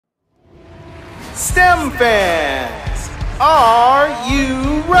STEM fans, are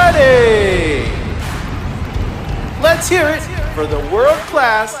you ready? Let's hear it for the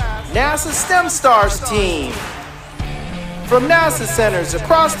world-class NASA STEM Stars team. From NASA centers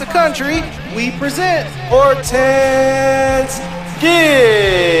across the country, we present Hortense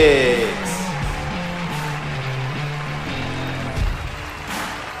Diggs.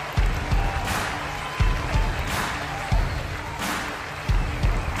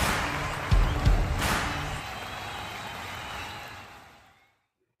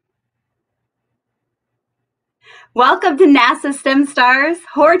 Welcome to NASA STEM Stars.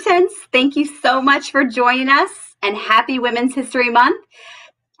 Hortense, thank you so much for joining us, and happy Women's History Month.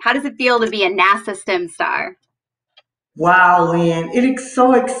 How does it feel to be a NASA STEM Star? Wow, Lynn, it is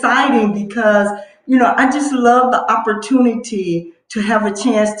so exciting because, I just love the opportunity to have a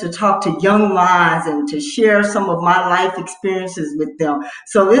chance to talk to young minds and to share some of my life experiences with them.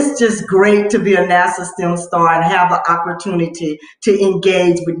 So it's just great to be a NASA STEM Star and have the opportunity to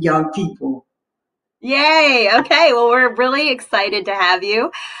engage with young people. Yay! Okay, well, we're really excited to have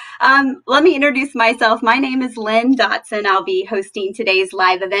you. Let me introduce myself. My name is Lynn Dotson. I'll be hosting today's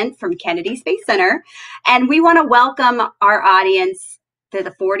live event from Kennedy Space Center. And we want to welcome our audience to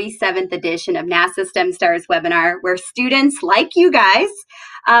the 47th edition of NASA STEM Stars webinar, where students like you guys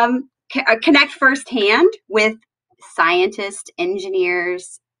connect firsthand with scientists,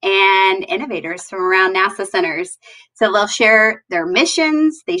 engineers, and innovators from around NASA centers. So they'll share their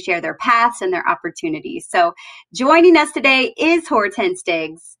missions, they share their paths and their opportunities. So joining us today is Hortense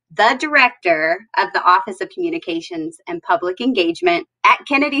Diggs, the director of the Office of Communications and Public Engagement at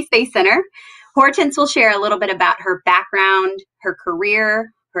Kennedy Space Center. Hortense will share a little bit about her background, her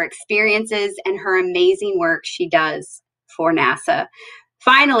career, her experiences, and her amazing work she does for NASA.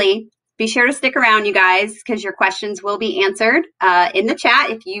 Finally, be sure to stick around, you guys, because your questions will be answered in the chat.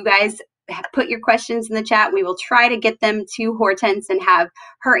 If you guys put your questions in the chat, we will try to get them to Hortense and have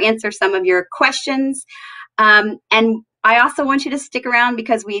her answer some of your questions. And I also want you to stick around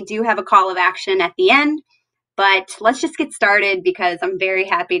because we do have a call of action at the end. But let's just get started because I'm very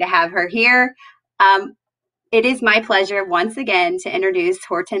happy to have her here. It is my pleasure once again to introduce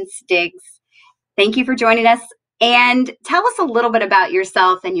Hortense Diggs. Thank you for joining us. And tell us a little bit about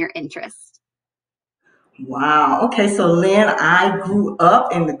yourself and your interests. Wow. Okay, so Lynn, I grew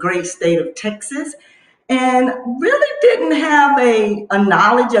up in the great state of Texas and really didn't have a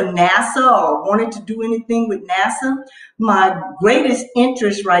knowledge of NASA or wanted to do anything with NASA. My greatest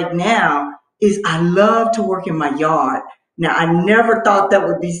interest right now is I love to work in my yard. Now, I never thought that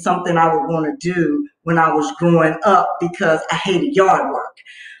would be something I would want to do when I was growing up because I hated yard work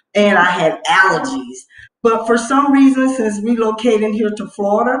and I had allergies. But for some reason, since relocating here to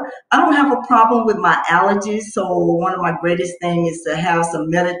Florida, I don't have a problem with my allergies. So one of my greatest things is to have some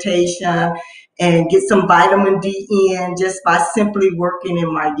meditation and get some vitamin D in just by simply working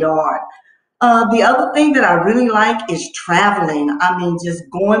in my yard. The other thing that I really like is traveling. I mean, just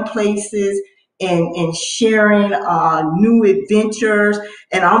going places and sharing new adventures.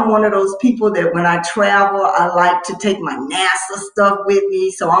 And I'm one of those people that when I travel, I like to take my NASA stuff with me.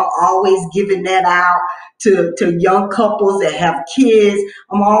 So I'm always giving that out to young couples that have kids.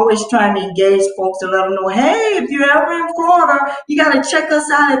 I'm always trying to engage folks and let them know, hey, if you're ever in Florida, you got to check us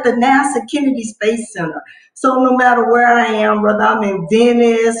out at the NASA Kennedy Space Center. So no matter where I am, whether I'm in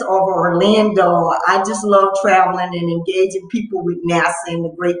Venice or Orlando, I just love traveling and engaging people with NASA and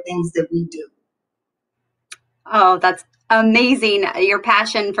the great things that we do. Oh, that's amazing. Your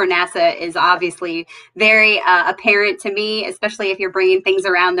passion for NASA is obviously very apparent to me, especially if you're bringing things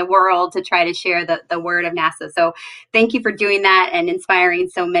around the world to try to share the word of NASA. So thank you for doing that and inspiring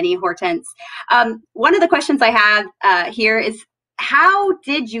so many, Hortense. One of the questions I have here is, how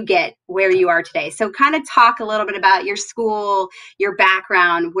did you get where you are today? So kind of talk a little bit about your school, your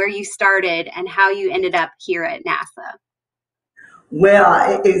background, where you started, and how you ended up here at NASA.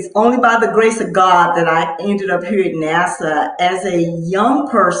 Well, it's only by the grace of God that I ended up here at NASA. As a young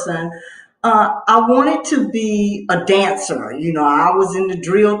person, I wanted to be a dancer. I was in the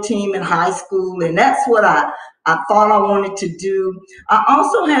drill team in high school, and that's what I thought I wanted to do. I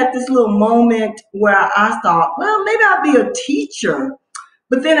also had this little moment where I thought, well, maybe I'll be a teacher.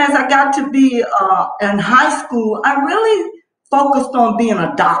 But then as I got to be in high school, I really focused on being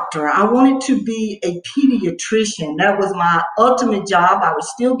a doctor. I wanted to be a pediatrician. That was my ultimate job. I would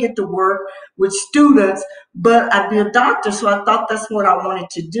still get to work with students, but I'd be a doctor. So I thought that's what I wanted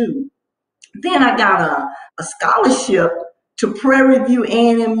to do. Then I got a scholarship to Prairie View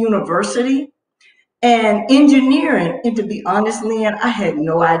A&M University. and engineering. And to be honest, Lynn, I had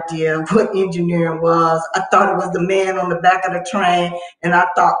no idea what engineering was. I thought it was the man on the back of the train, and I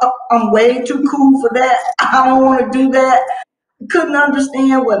thought, oh, I'm way too cool for that. I don't want to do that. Couldn't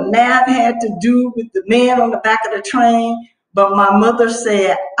understand what math had to do with the man on the back of the train. But my mother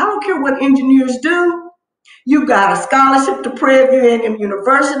said, I don't care what engineers do. You got a scholarship to Prairie View A&M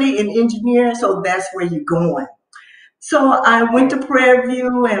University in engineering, so that's where you're going. So I went to Prairie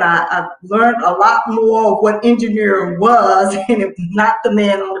View, and I learned a lot more of what engineering was, and it was not the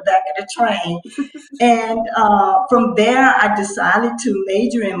man on the back of the train. And from there, I decided to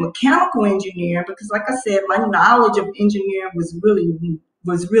major in mechanical engineering because, like I said, my knowledge of engineering was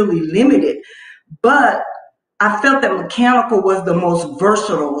really limited. But I felt that mechanical was the most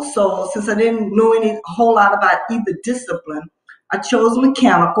versatile. So since I didn't know a whole lot about either discipline, I chose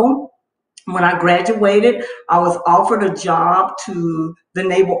mechanical. When I graduated, I was offered a job to the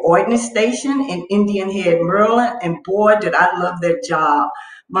Naval Ordnance Station in Indian Head, Maryland, and boy, did I love that job.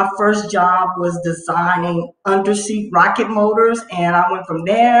 My first job was designing undersea rocket motors, and I went from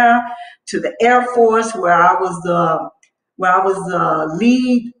there to the Air Force, where I was the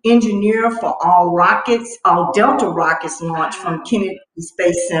lead engineer for all Delta rockets launched from Kennedy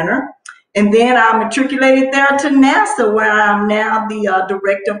Space Center. And then I matriculated there to NASA, where I'm now the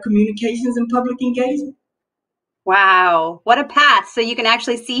Director of Communications and Public Engagement. Wow, what a path. So you can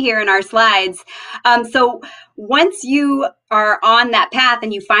actually see here in our slides. So once you are on that path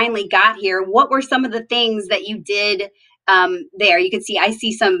and you finally got here, what were some of the things that you did there? You can see, I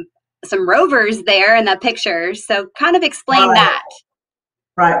see some rovers there in the pictures. So kind of explain that.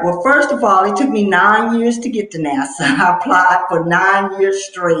 Right. Well, first of all, it took me 9 years to get to NASA. I applied for 9 years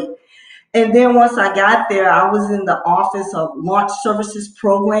straight. And then once I got there, I was in the Office of Launch Services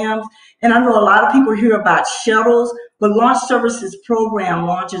Programs. And I know a lot of people hear about shuttles, but Launch Services Program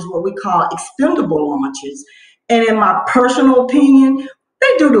launches what we call expendable launches. And in my personal opinion,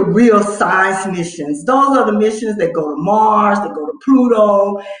 they do the real science missions. Those are the missions that go to Mars, that go to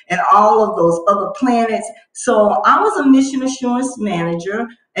Pluto, and all of those other planets. So I was a mission assurance manager,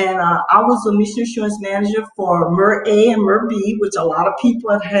 and I was a mission assurance manager for MER A and MER B, which a lot of people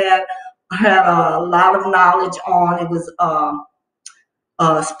have had a lot of knowledge on. It was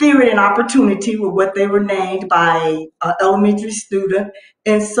Spirit and Opportunity were what they were named by an elementary student.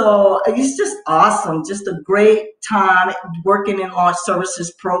 And so it's just awesome, just a great time working in Launch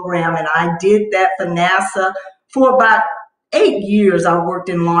Services Program. And I did that for NASA for about 8 years. I worked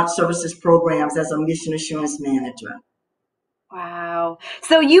in Launch Services Programs as a mission assurance manager. Wow.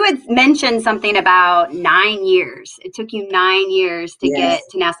 So you had mentioned something about 9 years. It took you 9 years to get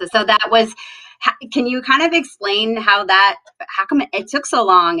to NASA. So that was, can you kind of explain how come it took so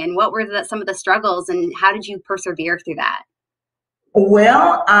long, and what were some of the struggles, and how did you persevere through that?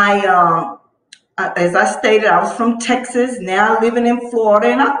 Well, as I stated, I was from Texas, now living in Florida,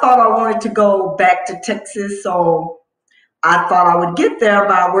 and I thought I wanted to go back to Texas. So I thought I would get there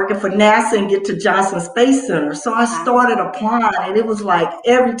by working for NASA and get to Johnson Space Center. So I started applying, and it was like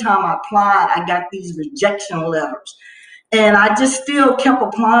every time I applied, I got these rejection letters. And I just still kept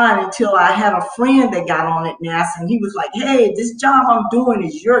applying until I had a friend that got on at NASA, and he was like, hey, this job I'm doing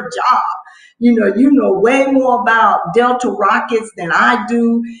is your job. You know way more about Delta rockets than I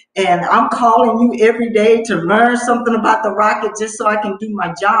do, and I'm calling you every day to learn something about the rocket just so I can do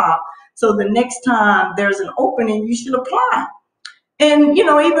my job. So the next time there's an opening, you should apply. And,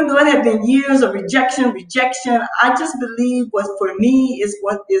 even though it had been years of rejection, I just believe what's for me is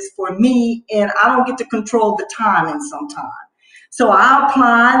what is for me, and I don't get to control the timing sometimes. So I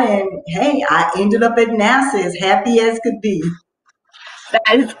applied, and hey, I ended up at NASA as happy as could be.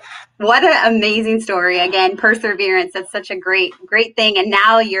 What an amazing story. Again, perseverance. That's such a great thing. And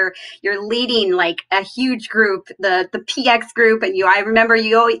now you're leading like a huge group, the PX group. And I remember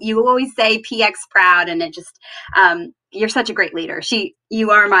you always say PX proud, and it just, you're such a great leader.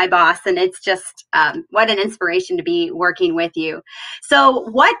 You are my boss, and it's just, what an inspiration to be working with you. So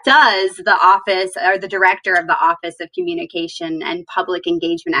what does the office, or the director of the Office of Communication and Public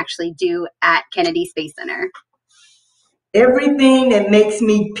Engagement, actually do at Kennedy Space Center? Everything that makes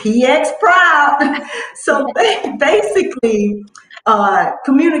me PX proud. So basically,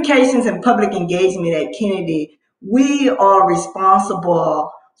 communications and public engagement at Kennedy, we are responsible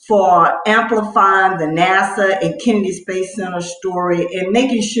for amplifying the NASA and Kennedy Space Center story and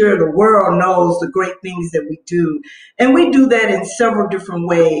making sure the world knows the great things that we do. And we do that in several different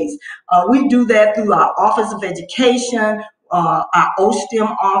ways. We do that through our Office of Education. our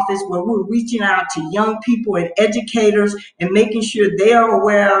OSTEM office, where we're reaching out to young people and educators and making sure they are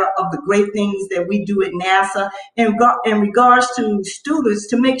aware of the great things that we do at NASA. And in regards to students,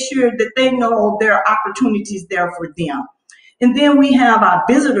 to make sure that they know there are opportunities there for them. And then we have our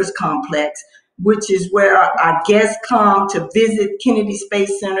visitors complex, which is where our guests come to visit Kennedy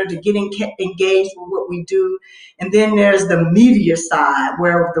Space Center to get engaged with what we do. And then there's the media side,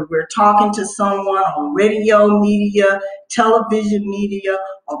 where we're talking to someone on radio media, television media,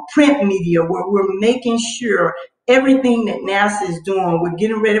 or print media, where we're making sure everything that NASA is doing, we're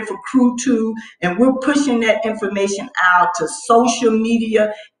getting ready for Crew 2, and we're pushing that information out to social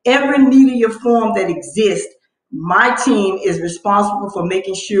media, every media form that exists. My team is responsible for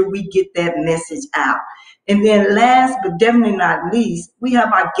making sure we get that message out. And then last but definitely not least, we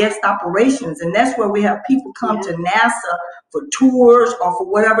have our guest operations, and that's where we have people come to NASA for tours or for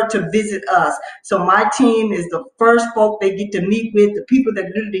whatever to visit us. So my team is the first folk they get to meet with, the people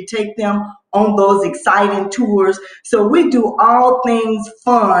that literally take them on those exciting tours. So we do all things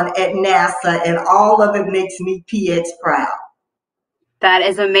fun at NASA, and all of it makes me PX proud. That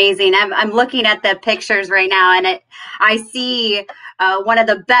is amazing. I'm looking at the pictures right now, and I see one of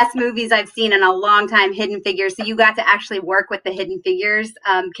the best movies I've seen in a long time, Hidden Figures. So you got to actually work with the Hidden Figures,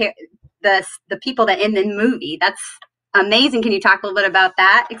 the people that in the movie. That's amazing. Can you talk a little bit about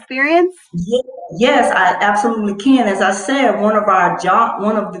that experience? Yes, I absolutely can. As I said, one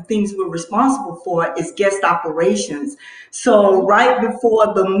of the things we're responsible for is guest operations. So right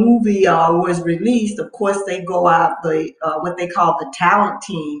before the movie was released, of course, they go out what they call the talent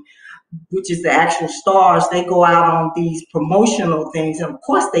team, which is the actual stars. They go out on these promotional things, and of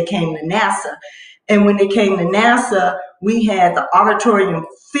course, they came to NASA. And when they came to NASA, we had the auditorium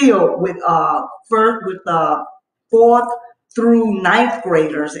filled with fourth through ninth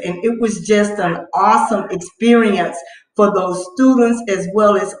graders, and it was just an awesome experience for those students as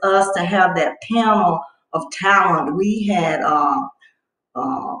well as us to have that panel of talent. We had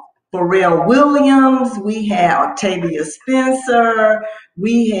Pharrell Williams, we had Octavia Spencer,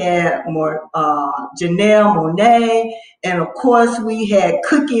 we had Janelle Monáe, and of course we had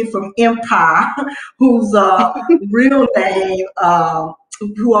Cookie from Empire, whose real name,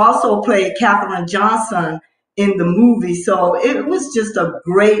 who also played Katherine Johnson in the movie. So it was just a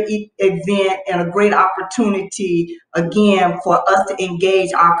great event and a great opportunity, again, for us to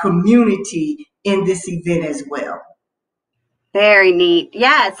engage our community in this event as well. Very neat.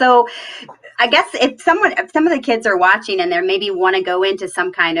 Yeah. So I guess if some of the kids are watching and they maybe want to go into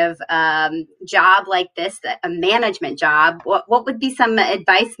some kind of job like this, a management job, what would be some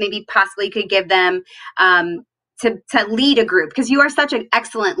advice maybe possibly you could give them to lead a group? Because you are such an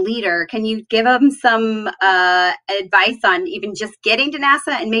excellent leader. Can you give them some advice on even just getting to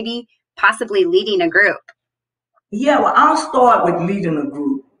NASA and maybe possibly leading a group? Yeah, well, I'll start with leading a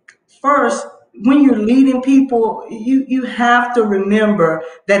group. First, when you're leading people, you have to remember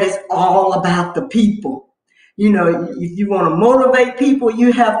that it's all about the people. You know, if you want to motivate people,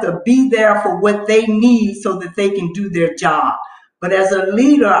 you have to be there for what they need so that they can do their job. But as a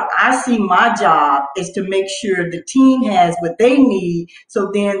leader, I see my job is to make sure the team has what they need so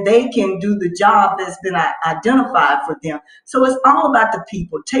then they can do the job that's been identified for them. So it's all about the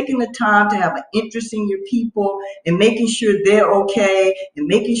people, taking the time to have an interest in your people and making sure they're okay and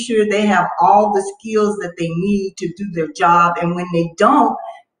making sure they have all the skills that they need to do their job. And when they don't,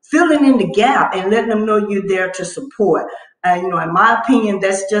 filling in the gap and letting them know you're there to support. You know, in my opinion,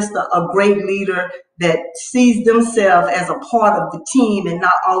 that's just a great leader that sees themselves as a part of the team and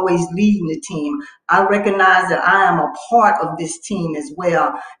not always leading the team. I recognize that I am a part of this team as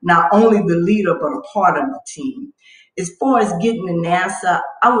well, not only the leader, but a part of the team. As far as getting to NASA,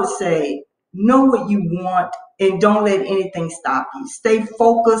 I would say know what you want and don't let anything stop you. Stay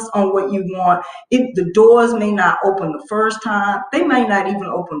focused on what you want. If the doors may not open the first time, they may not even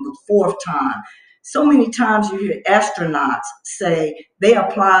open the fourth time. So many times you hear astronauts say they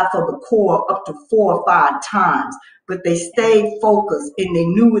applied for the Corps up to 4 or 5 times, but they stayed focused and they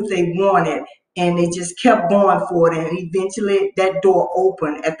knew what they wanted and they just kept going for it. And eventually that door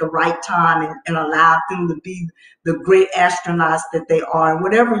opened at the right time and allowed them to be the great astronauts that they are. And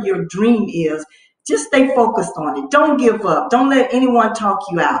whatever your dream is, just stay focused on it. Don't give up. Don't let anyone talk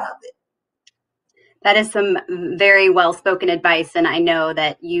you out of it. That is some very well-spoken advice, and I know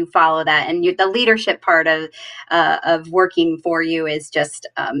that you follow that. And the leadership part of working for you is just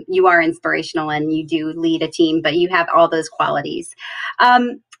you are inspirational, and you do lead a team, but you have all those qualities.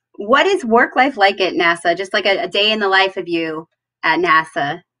 What is work life like at NASA? Just like a day in the life of you at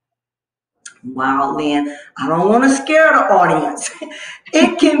NASA. Wow, Lynn, I don't want to scare the audience.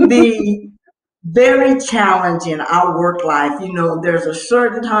 It can be very challenging, our work life. There's a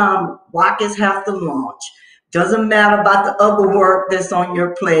certain time rockets have to launch. Doesn't matter about the other work that's on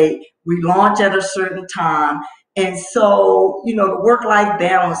your plate. We launch at a certain time. And so, the work-life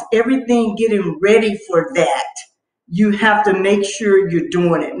balance, everything getting ready for that, you have to make sure you're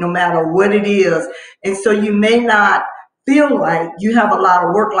doing it no matter what it is. And so you may not feel like you have a lot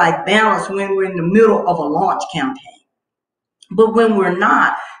of work-life balance when we're in the middle of a launch campaign. But when we're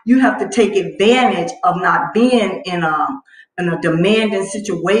not, you have to take advantage of not being in a demanding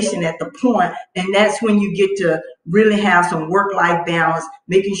situation at the point, and that's when you get to really have some work-life balance,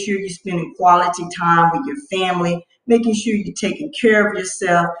 making sure you're spending quality time with your family, making sure you're taking care of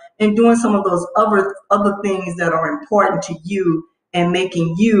yourself, and doing some of those other things that are important to you and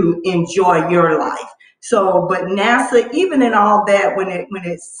making you enjoy your life. So, but NASA, even in all that, when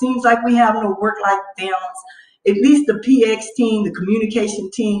it seems like we have no work-life balance, at least the PX team, the communication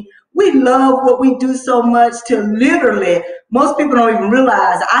team, we love what we do so much to literally, most people don't even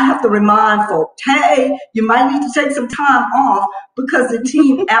realize, I have to remind folks, hey, you might need to take some time off, because the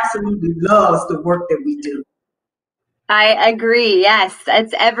team absolutely loves the work that we do. I agree. Yes,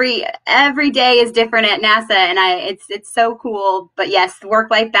 it's every day is different at NASA, and it's so cool. But yes,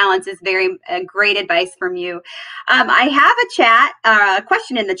 work-life balance is very great advice from you. I have a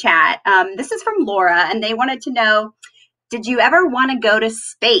question in the chat. This is from Laura, and they wanted to know, did you ever want to go to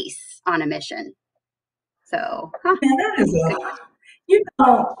space on a mission? So, that is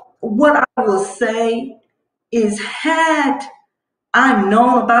what I will say is, had I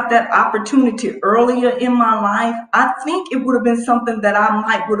known about that opportunity earlier in my life, I think it would have been something that I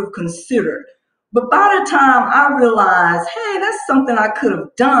might would have considered. But by the time I realized, hey, that's something I could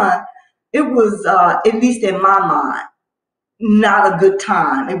have done, it was, at least in my mind, not a good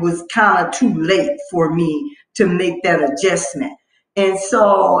time. It was kind of too late for me to make that adjustment. And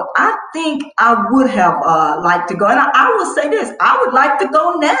so I think I would have liked to go. And I will say this, I would like to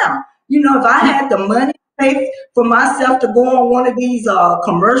go now. If I had the money pay for myself to go on one of these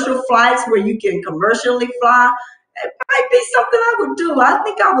commercial flights where you can commercially fly, it might be something I would do. I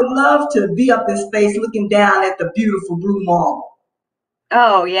think I would love to be up in space looking down at the beautiful blue marble.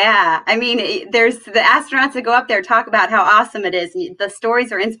 Oh, yeah. I mean, there's the astronauts that go up there talk about how awesome it is. The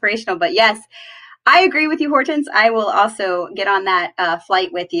stories are inspirational. But yes, I agree with you, Hortense. I will also get on that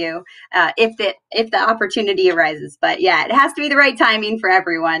flight with you if the opportunity arises. But yeah, it has to be the right timing for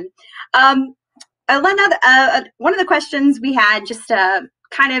everyone. One of the questions we had, just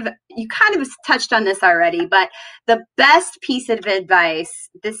you kind of touched on this already, but the best piece of advice,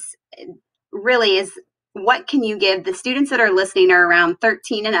 this really is, what can you give the students that are listening, are around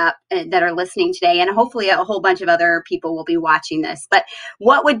 13 and up, that are listening today, and hopefully a whole bunch of other people will be watching this, but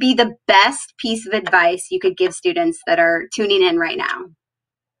what would be the best piece of advice you could give students that are tuning in right now?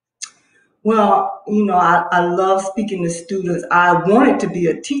 Well, I love speaking to students. I wanted to be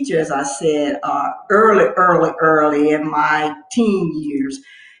a teacher, as I said, early in my teen years.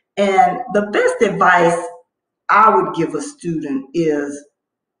 And the best advice I would give a student is,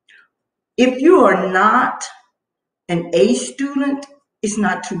 if you are not an A student, it's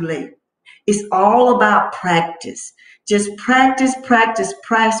not too late. It's all about practice. Just practice, practice,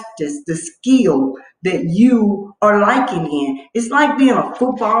 practice the skill that you are liking in. It's like being a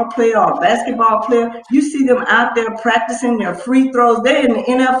football player or a basketball player. You see them out there practicing their free throws. They're in the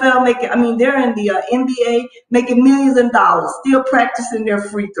NFL they're in the NBA making millions of dollars, still practicing their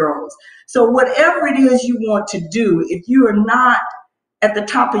free throws. So whatever it is you want to do, if you are not at the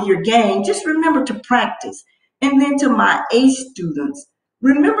top of your game, just remember to practice. And then to my A students,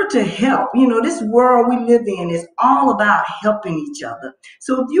 remember to help. This world we live in is all about helping each other.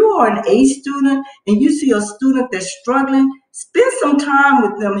 So if you are an A student and you see a student that's struggling, spend some time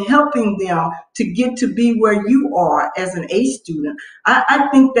with them, helping them to get to be where you are as an A student. I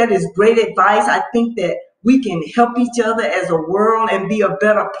think that is great advice. I think that we can help each other as a world and be a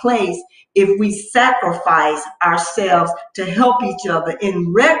better place if we sacrifice ourselves to help each other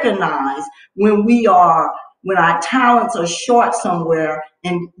and recognize when our talents are short somewhere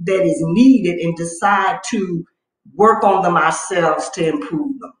and that is needed, and decide to work on them ourselves to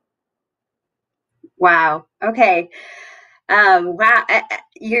improve them. Wow. Okay. Wow.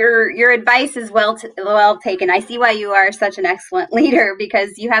 Your advice is well taken. I see why you are such an excellent leader,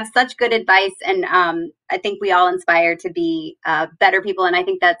 because you have such good advice, and I think we all inspire to be better people. And I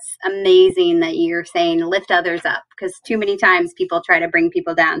think that's amazing that you're saying lift others up, because too many times people try to bring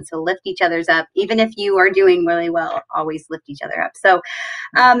people down. So lift each other's up. Even if you are doing really well, always lift each other up. So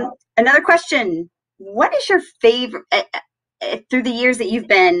another question: what is your favorite? Through the years that you've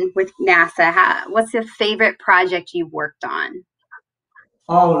been with NASA, what's the favorite project you've worked on?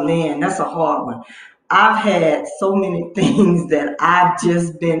 Oh, Lynn, that's a hard one. I've had so many things that I've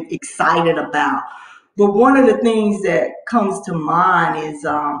just been excited about. But one of the things that comes to mind is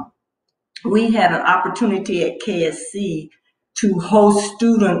we had an opportunity at KSC to host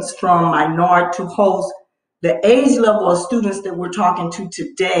students from minority, to host the age level of students that we're talking to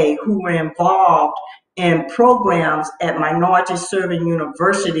today who were involved in programs at minority serving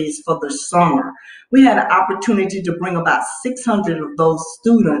universities for the summer. We had an opportunity to bring about 600 of those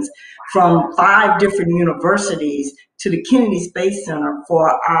students from 5 different universities to the Kennedy Space Center for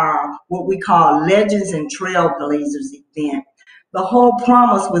our what we call Legends and Trailblazers event. The whole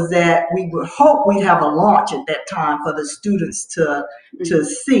promise was that we would hope we'd have a launch at that time for the students to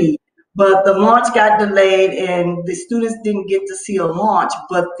see. But the launch got delayed and the students didn't get to see a launch,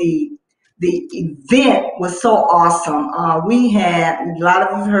 but the event was so awesome. We had, a lot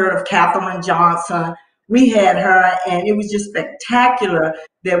of you heard of Katherine Johnson. We had her, and it was just spectacular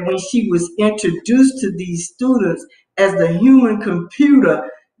that when she was introduced to these students as the human computer,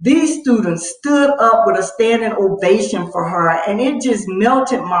 these students stood up with a standing ovation for her, and it just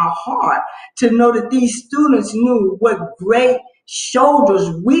melted my heart to know that these students knew what great shoulders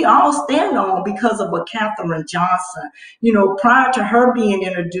we all stand on because of a Katherine Johnson. You know, prior to her being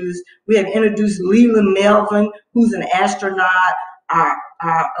introduced, we had introduced Leland Melvin, who's an astronaut. Our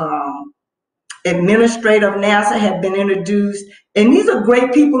administrator of NASA had been introduced, and these are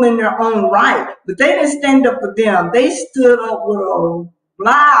great people in their own right, but they didn't stand up for them. They stood up with a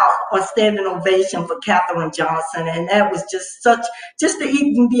loud or standing ovation for Katherine Johnson, and that was just to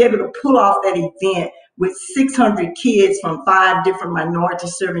even be able to pull off that event with 600 kids from 5 different minority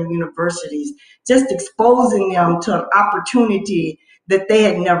serving universities, just exposing them to an opportunity that they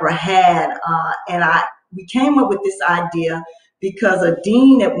had never had. We came up with this idea because a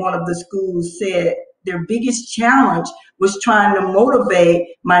dean at one of the schools said their biggest challenge was trying to motivate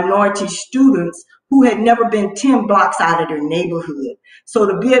minority students who had never been 10 blocks out of their neighborhood. So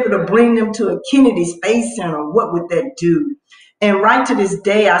to be able to bring them to a Kennedy Space Center, what would that do? And right to this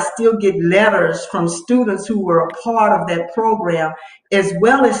day, I still get letters from students who were a part of that program, as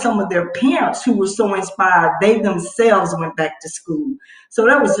well as some of their parents who were so inspired, they themselves went back to school. So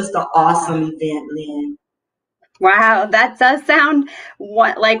that was just an awesome event, Lynn. Wow, that does sound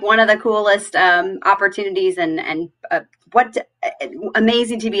like one of the coolest opportunities and what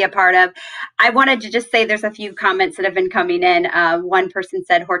amazing to be a part of. I wanted to just say there's a few comments that have been coming in. One person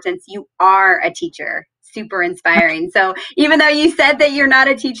said, Hortense, you are a teacher. Super inspiring. So even though you said that you're not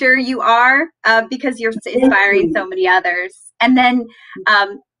a teacher, you are because you're inspiring so many others. And then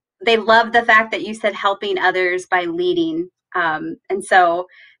they love the fact that you said helping others by leading. And so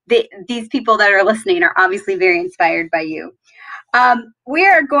these people that are listening are obviously very inspired by you. We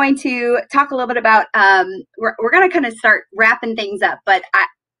are going to talk a little bit about, we're going to kind of start wrapping things up, but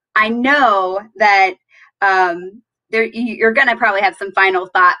I know that you're going to probably have some final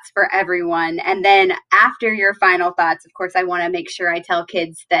thoughts for everyone. And then after your final thoughts, of course, I want to make sure I tell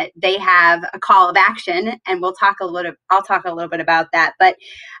kids that they have a call of action, and I'll talk a little bit about that. But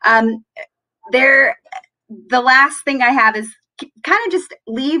the last thing I have is kind of just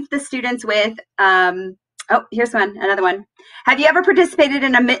leave the students with, here's another one. Have you ever participated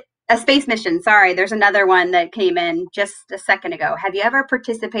in a space mission? Sorry, there's another one that came in just a second ago. Have you ever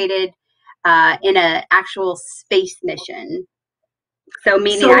participated in an actual space mission? So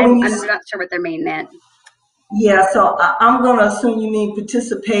meaning, I'm not sure what their main meant. Yeah, so I'm going to assume you mean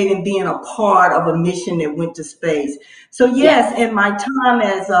participate in being a part of a mission that went to space. So yes, in my time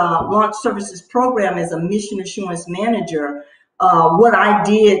as a launch services program as a mission assurance manager, what I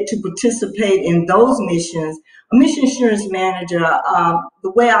did to participate in those missions, a mission assurance manager,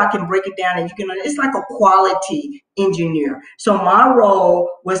 the way I can break it down is it's like a quality engineer. So my role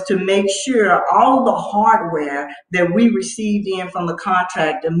was to make sure all of the hardware that we received in from the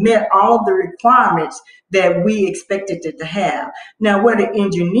contractor met all of the requirements that we expected it to have. Now, where the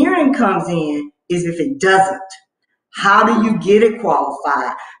engineering comes in is if it doesn't. How do you get it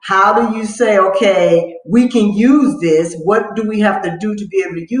qualified? How do you say, okay, we can use this? What do we have to do to be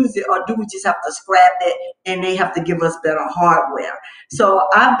able to use it? Or do we just have to scrap it and they have to give us better hardware? So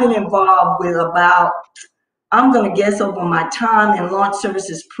I've been involved with I'm going to guess over my time in launch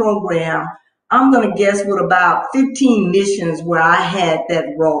services program, I'm going to guess with about 15 missions where I had that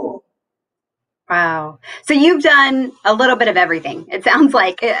role. Wow. So you've done a little bit of everything, it sounds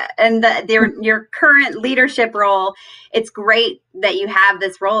like. And your current leadership role, it's great that you have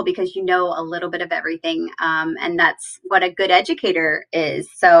this role because you know a little bit of everything. And that's what a good educator is.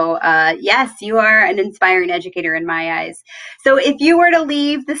 So yes, you are an inspiring educator in my eyes. So if you were to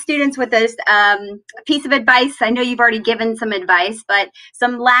leave the students with this piece of advice, I know you've already given some advice, but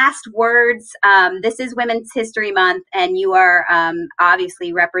some last words. This is Women's History Month, and you are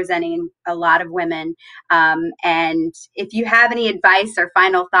obviously representing a lot of women. And if you have any advice or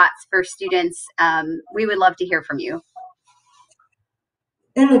final thoughts for students, we would love to hear from you.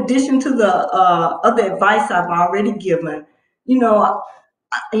 In addition to the other advice I've already given,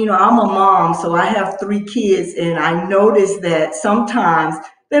 I'm a mom, so I have 3 kids, and I notice that sometimes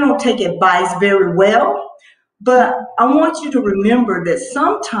they don't take advice very well. But I want you to remember that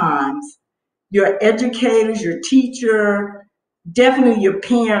sometimes your educators, your teacher, definitely your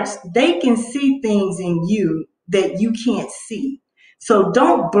parents, they can see things in you that you can't see. So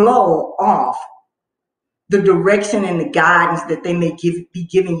don't blow off the direction and the guidance that they may be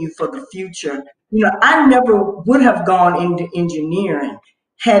giving you for the future. I never would have gone into engineering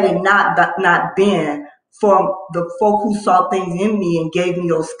had it not been for the folk who saw things in me and gave me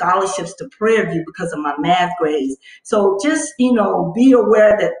those scholarships to Prairie View because of my math grades. So just, be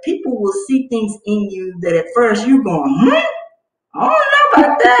aware that people will see things in you that at first you're going, I don't know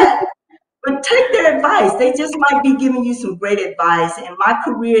about that. But take their advice. They just might be giving you some great advice. In my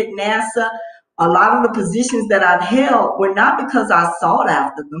career at NASA, a lot of the positions that I've held were not because I sought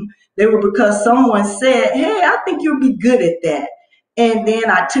after them. They were because someone said, hey, I think you'll be good at that. And then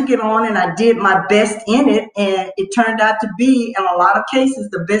I took it on and I did my best in it. And it turned out to be, in a lot of cases,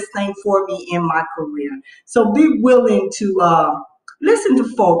 the best thing for me in my career. So be willing to listen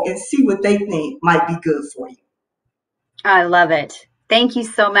to folk and see what they think might be good for you. I love it. Thank you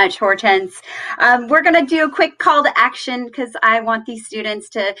so much, Hortense. We're going to do a quick call to action because I want these students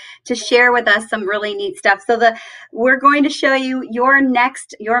to share with us some really neat stuff. So we're going to show you your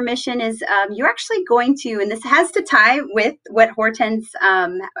mission is you're actually going to, and this has to tie with what Hortense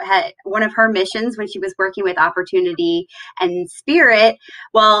had, one of her missions when she was working with Opportunity and Spirit.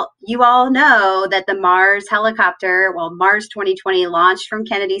 Well, you all know that the Mars helicopter, Mars 2020 launched from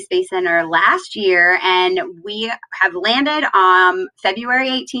Kennedy Space Center last year, and we have landed on February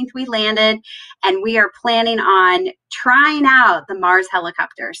 18th. We landed, and we are planning on trying out the Mars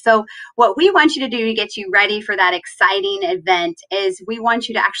helicopter. So what we want you to do to get you ready for that exciting event is we want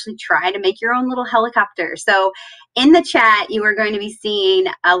you to actually try to make your own little helicopter. So in the chat, you are going to be seeing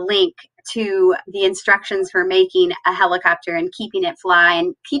a link to the instructions for making a helicopter and keeping it fly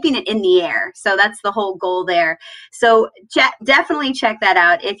and keeping it in the air. So that's the whole goal there. So definitely check that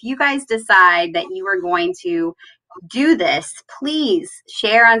out. If you guys decide that you are going to do this, please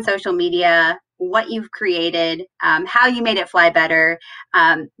share on social media what you've created, how you made it fly better,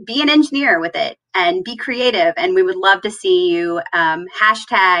 be an engineer with it and be creative. And we would love to see you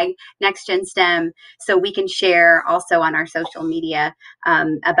hashtag NextGenSTEM so we can share also on our social media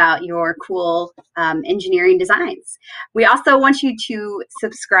about your cool engineering designs. We also want you to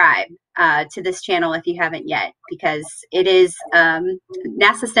subscribe to this channel if you haven't yet, because it is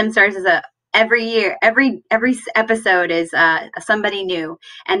NASA STEM Stars is every year, every episode is somebody new.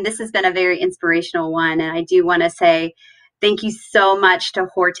 And this has been a very inspirational one. And I do want to say thank you so much to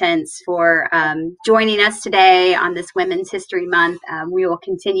Hortense for joining us today on this Women's History Month. We will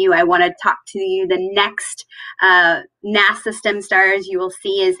continue. I want to talk to you. The next NASA STEM Stars you will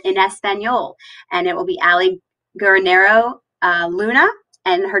see is in Espanol, and it will be Ali Guarnero Luna,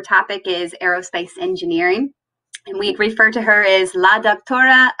 and her topic is aerospace engineering. And we refer to her as La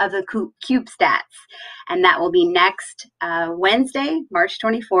Doctora of the CubeStats. And that will be next Wednesday, March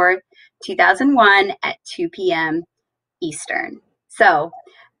 24th, 2001 at 2 p.m. Eastern. So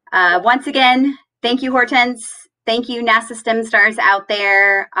once again, thank you, Hortense. Thank you, NASA STEM Stars out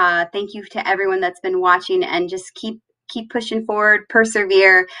there. Thank you to everyone that's been watching, and just keep pushing forward,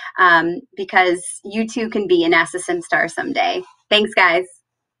 persevere, because you too can be a NASA STEM Star someday. Thanks, guys.